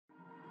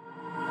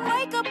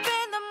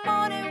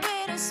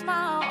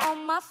smile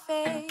on my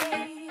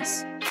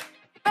face,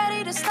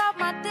 ready to start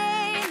my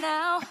day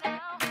now.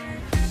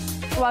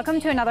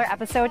 Welcome to another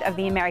episode of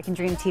the American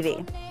Dream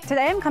TV.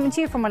 Today I'm coming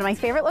to you from one of my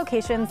favorite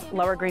locations,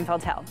 Lower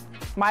Greenfield Hill.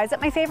 Why is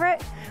it my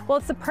favorite? Well,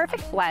 it's the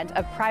perfect blend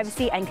of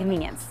privacy and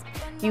convenience.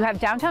 You have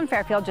downtown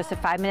Fairfield just a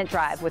 5-minute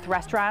drive with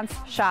restaurants,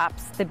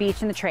 shops, the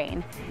beach, and the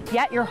train,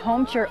 yet you're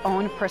home to your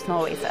own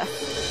personal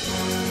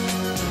oasis.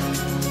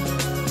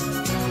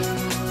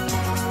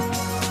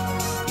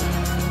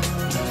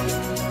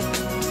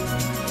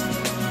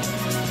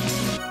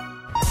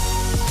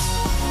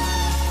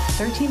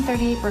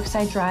 (1338)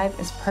 Brookside Drive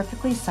is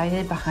perfectly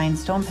sited behind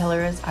stone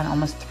pillars on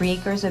almost 3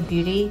 acres of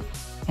beauty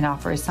and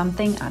offers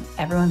something on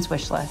everyone's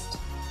wish list.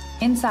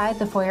 Inside,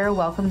 the foyer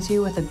welcomes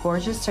you with a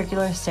gorgeous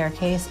circular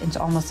staircase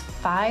into almost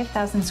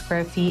 5,000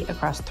 square feet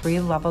across 3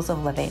 levels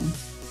of living.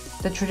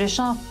 The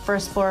traditional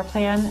first floor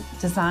plan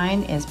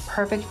design is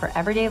perfect for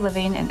everyday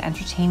living and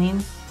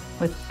entertaining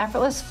with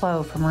effortless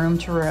flow from room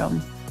to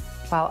room,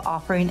 while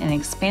offering an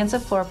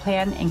expansive floor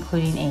plan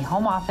including a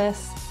home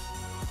office,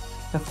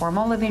 the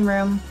formal living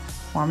room,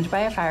 warmed by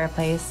a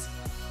fireplace,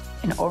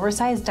 an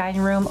oversized dining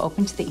room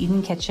open to the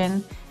Eden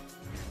kitchen,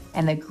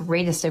 and the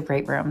greatest of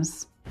great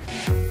rooms.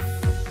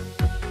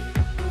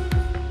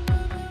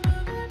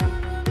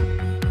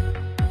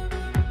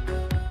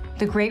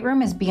 The great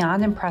room is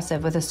beyond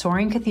impressive with a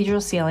soaring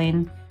cathedral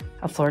ceiling,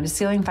 a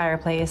floor-to-ceiling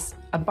fireplace,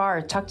 a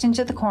bar tucked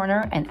into the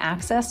corner, and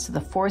access to the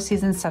Four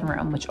Seasons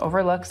sunroom, which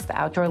overlooks the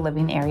outdoor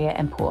living area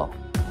and pool.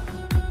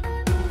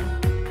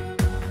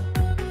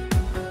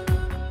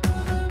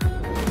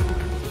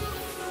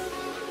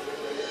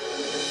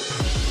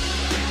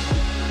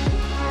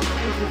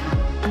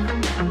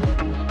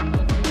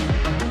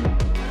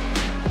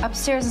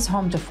 Upstairs is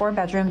home to 4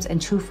 bedrooms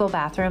and 2 full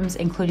bathrooms,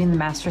 including the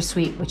master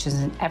suite, which is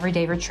an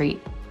everyday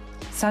retreat.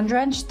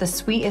 Sun-drenched, the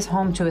suite is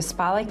home to a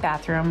spa-like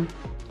bathroom,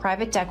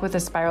 private deck with a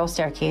spiral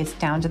staircase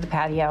down to the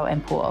patio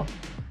and pool,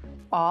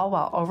 all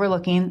while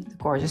overlooking the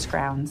gorgeous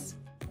grounds.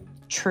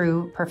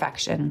 True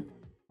perfection.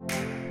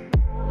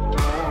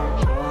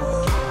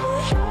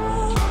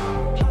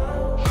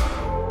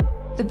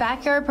 The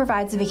backyard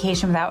provides a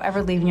vacation without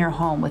ever leaving your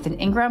home with an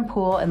in-ground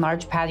pool and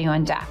large patio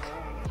and deck.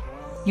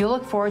 You'll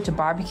look forward to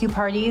barbecue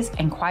parties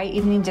and quiet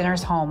evening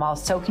dinners home while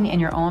soaking in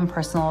your own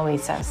personal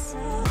oasis.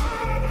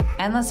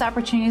 Endless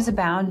opportunities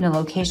abound in a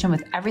location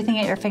with everything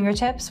at your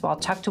fingertips while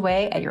tucked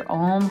away at your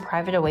own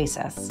private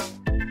oasis.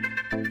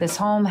 This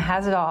home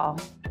has it all,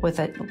 with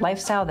a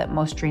lifestyle that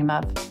most dream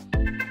of.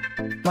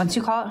 Once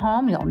you call it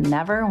home, you'll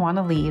never want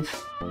to leave.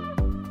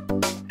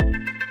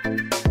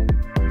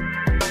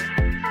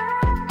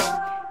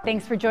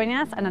 Thanks for joining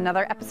us on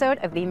another episode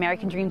of the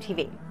American Dream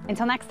TV.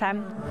 Until next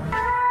time.